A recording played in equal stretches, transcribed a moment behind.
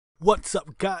What's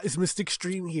up, guys? Mr.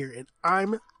 Xtreme here, and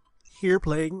I'm here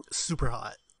playing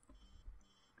SuperHot.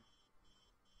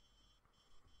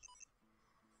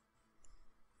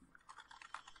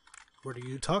 What are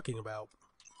you talking about?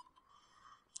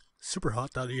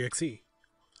 SuperHot.exe.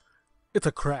 It's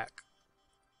a crack.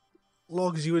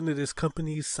 Logs you into this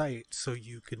company's site so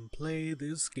you can play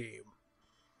this game.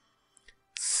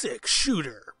 Sick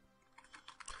shooter.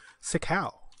 Sick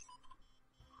how?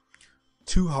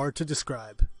 Too hard to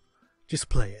describe. Just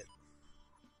play it.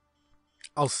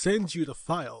 I'll send you the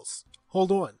files. Hold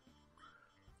on.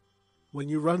 When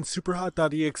you run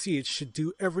SuperHot.exe, it should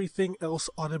do everything else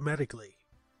automatically.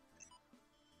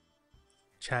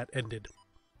 Chat ended.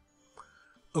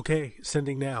 Okay,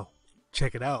 sending now.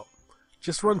 Check it out.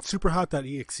 Just run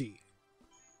SuperHot.exe.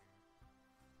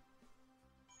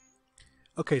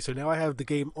 Okay, so now I have the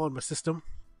game on my system.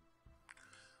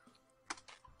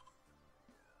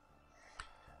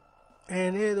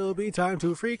 And it'll be time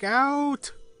to freak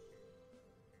out.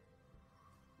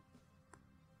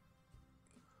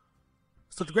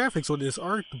 So the graphics on this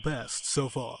aren't the best so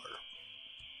far.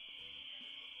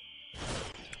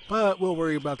 But we'll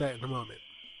worry about that in a moment.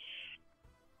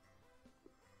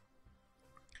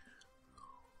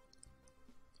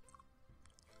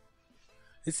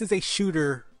 This is a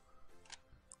shooter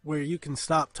where you can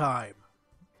stop time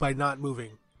by not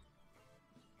moving.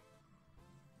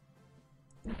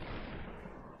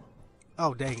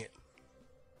 Oh, dang it.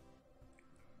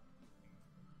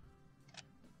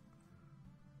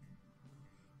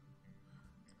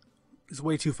 It's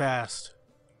way too fast.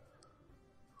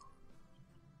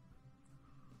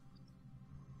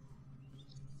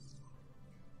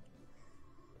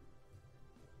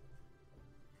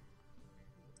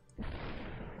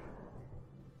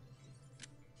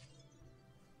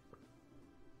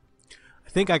 I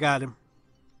think I got him.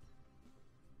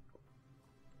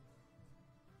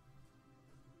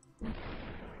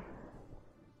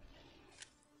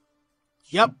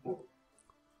 Yep.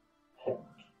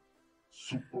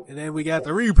 And then we got the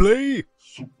replay.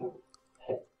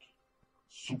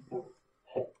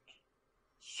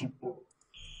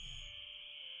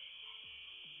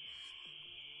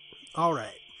 All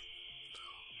right.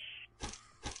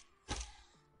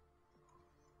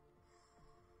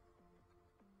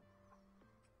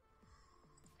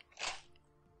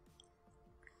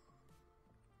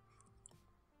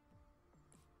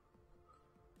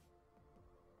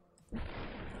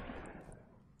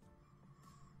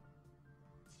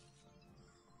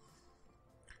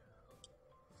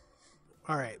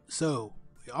 Alright, so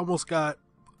we almost got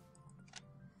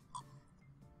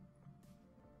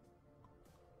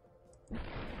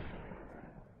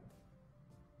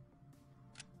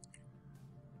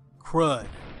crud.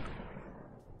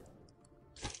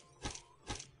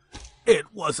 It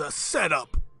was a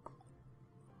setup.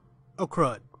 Oh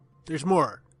crud. There's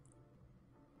more.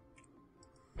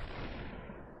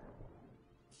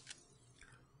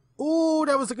 Ooh,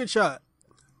 that was a good shot.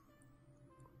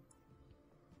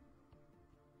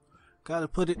 Gotta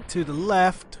put it to the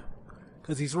left,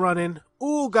 because he's running.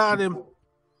 Ooh, got him.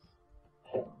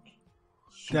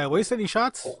 Did I waste any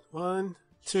shots? 1,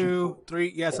 2,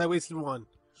 3. Yes, I wasted one.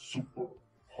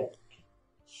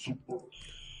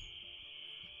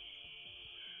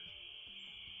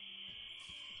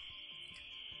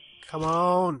 Come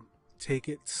on. Take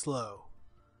it slow.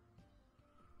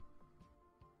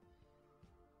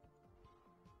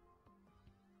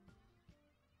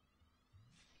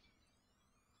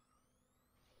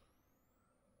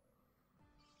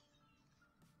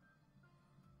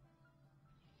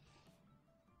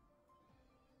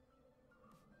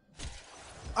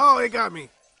 Oh, it got me.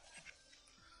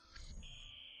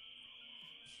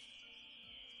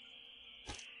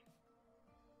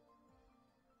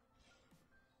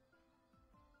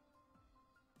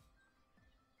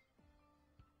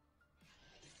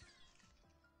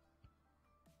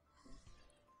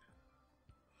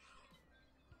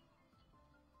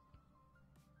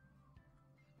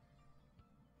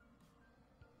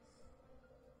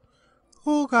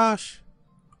 Oh gosh.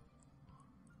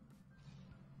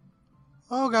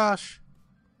 Oh gosh.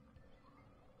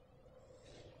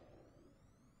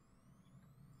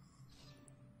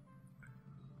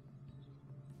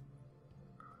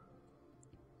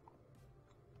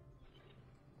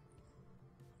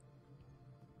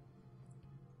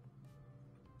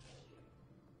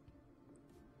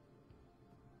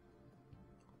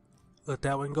 Let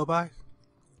that one go by.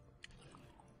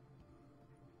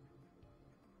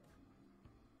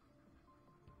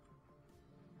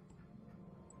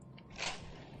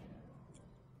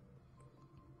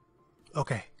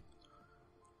 Okay.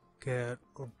 Get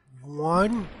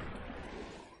one.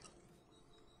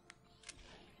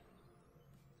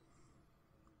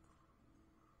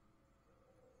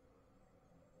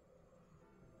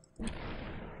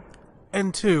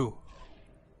 and 2.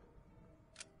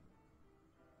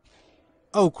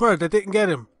 Oh, crud, that didn't get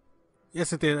him.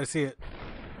 Yes, it did. I see it.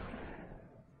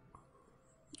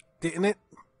 Didn't it?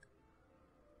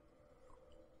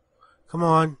 Come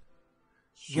on.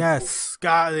 Yes,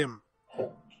 got him.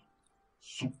 Hot.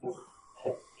 Super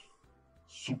hot.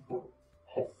 Super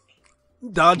hot.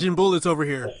 Dodging bullets over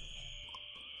here.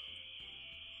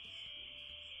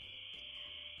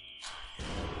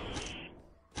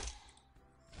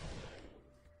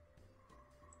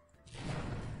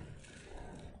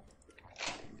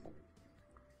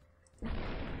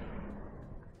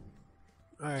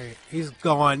 Alright, he's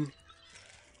gone.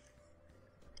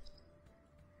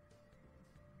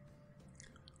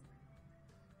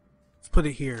 Let's put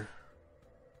it here.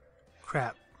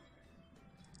 Crap.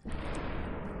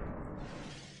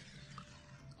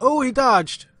 Oh, he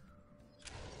dodged.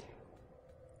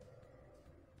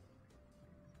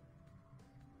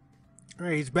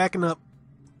 Alright, he's backing up.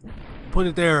 Put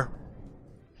it there.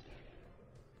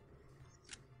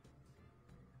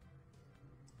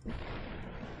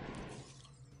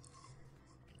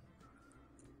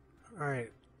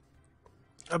 Alright.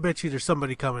 I bet you there's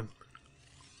somebody coming.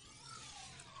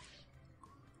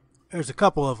 There's a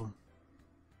couple of them.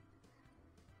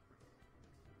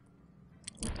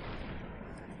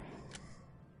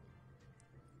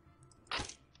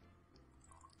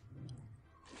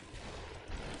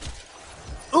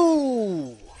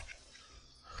 Ooh!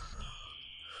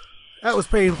 That was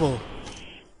painful.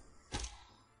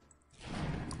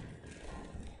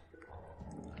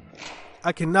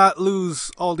 I cannot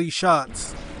lose all these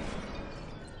shots.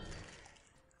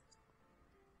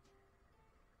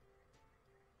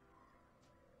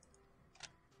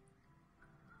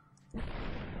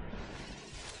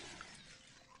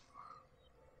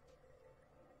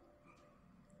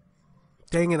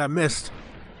 Dang it, I missed.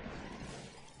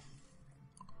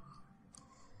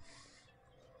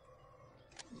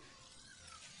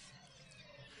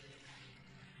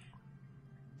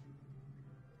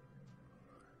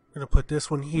 I'm gonna put this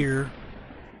one here.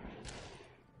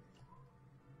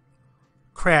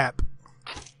 Crap.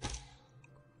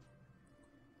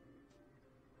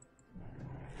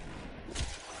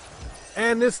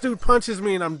 And this dude punches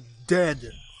me and I'm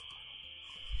dead.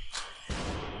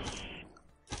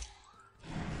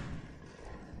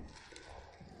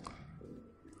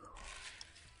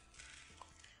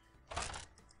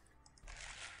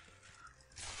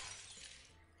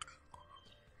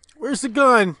 Where's the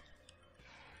gun?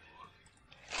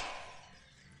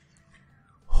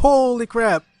 Holy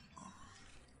crap.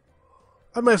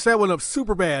 I messed that one up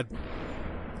super bad.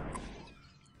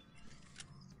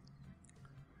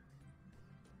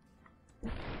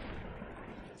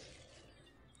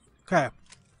 Okay.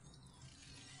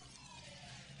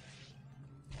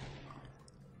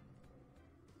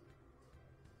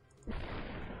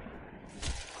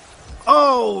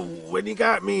 Oh, when he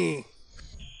got me.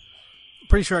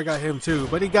 Pretty sure I got him too,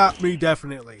 but he got me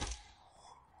definitely.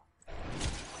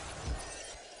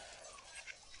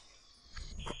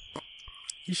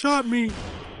 He shot me.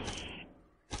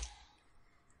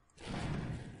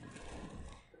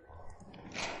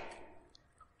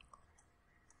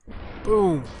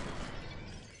 Boom.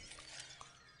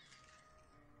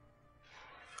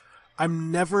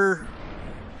 I'm never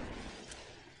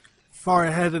far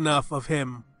ahead enough of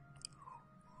him.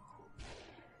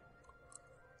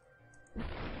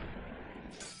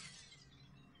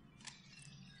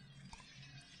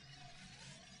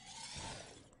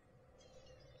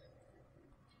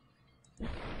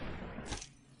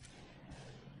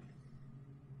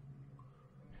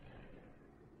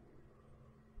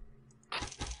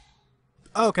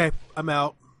 Okay, I'm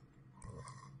out.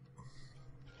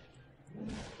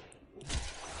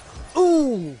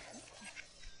 Ooh!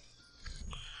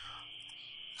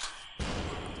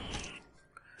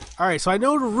 Alright, so I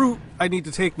know the route I need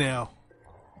to take now.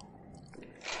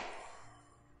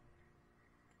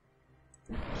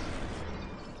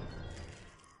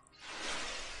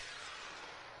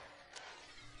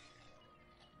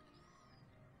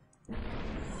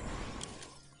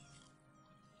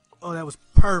 Oh, that was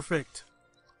perfect.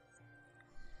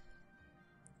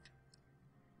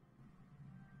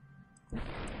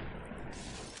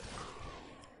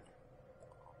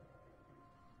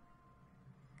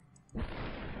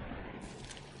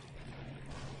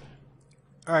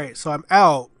 Alright, so I'm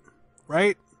out,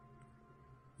 right?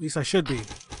 At least I should be.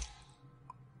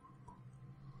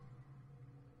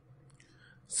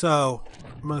 So,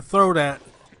 I'm gonna throw that.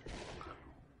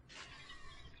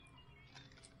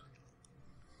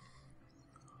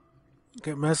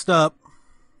 Get messed up.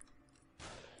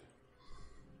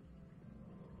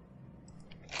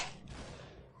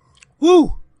 Woo!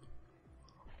 Woo!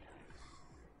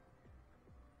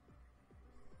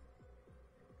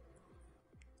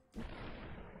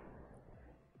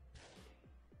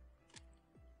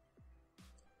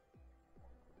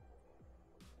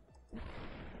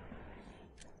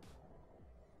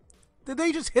 Did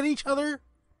they just hit each other?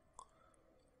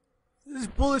 These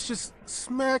bullets just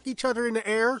smack each other in the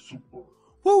air. Super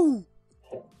Woo!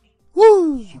 hot.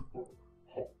 Woo! Super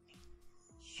hot.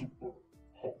 Super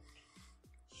hot.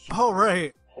 All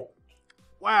right. Hot.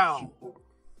 Wow. Super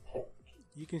hot.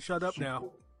 You can shut up now. Super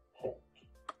hot.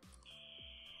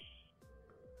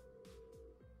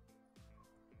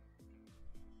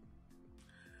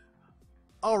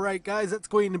 Alright guys, that's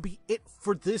going to be it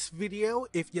for this video.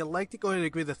 If you liked it, go ahead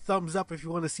and give it a thumbs up. If you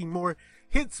want to see more,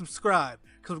 hit subscribe.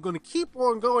 Because I'm going to keep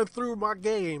on going through my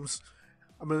games.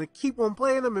 I'm going to keep on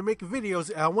playing them and making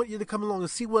videos. And I want you to come along and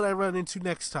see what I run into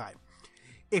next time.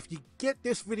 If you get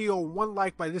this video 1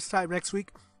 like by this time next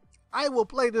week, I will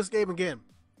play this game again.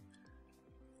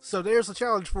 So there's a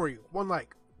challenge for you. 1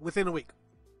 like within a week.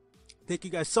 Thank you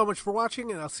guys so much for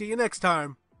watching, and I'll see you next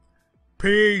time.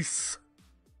 Peace.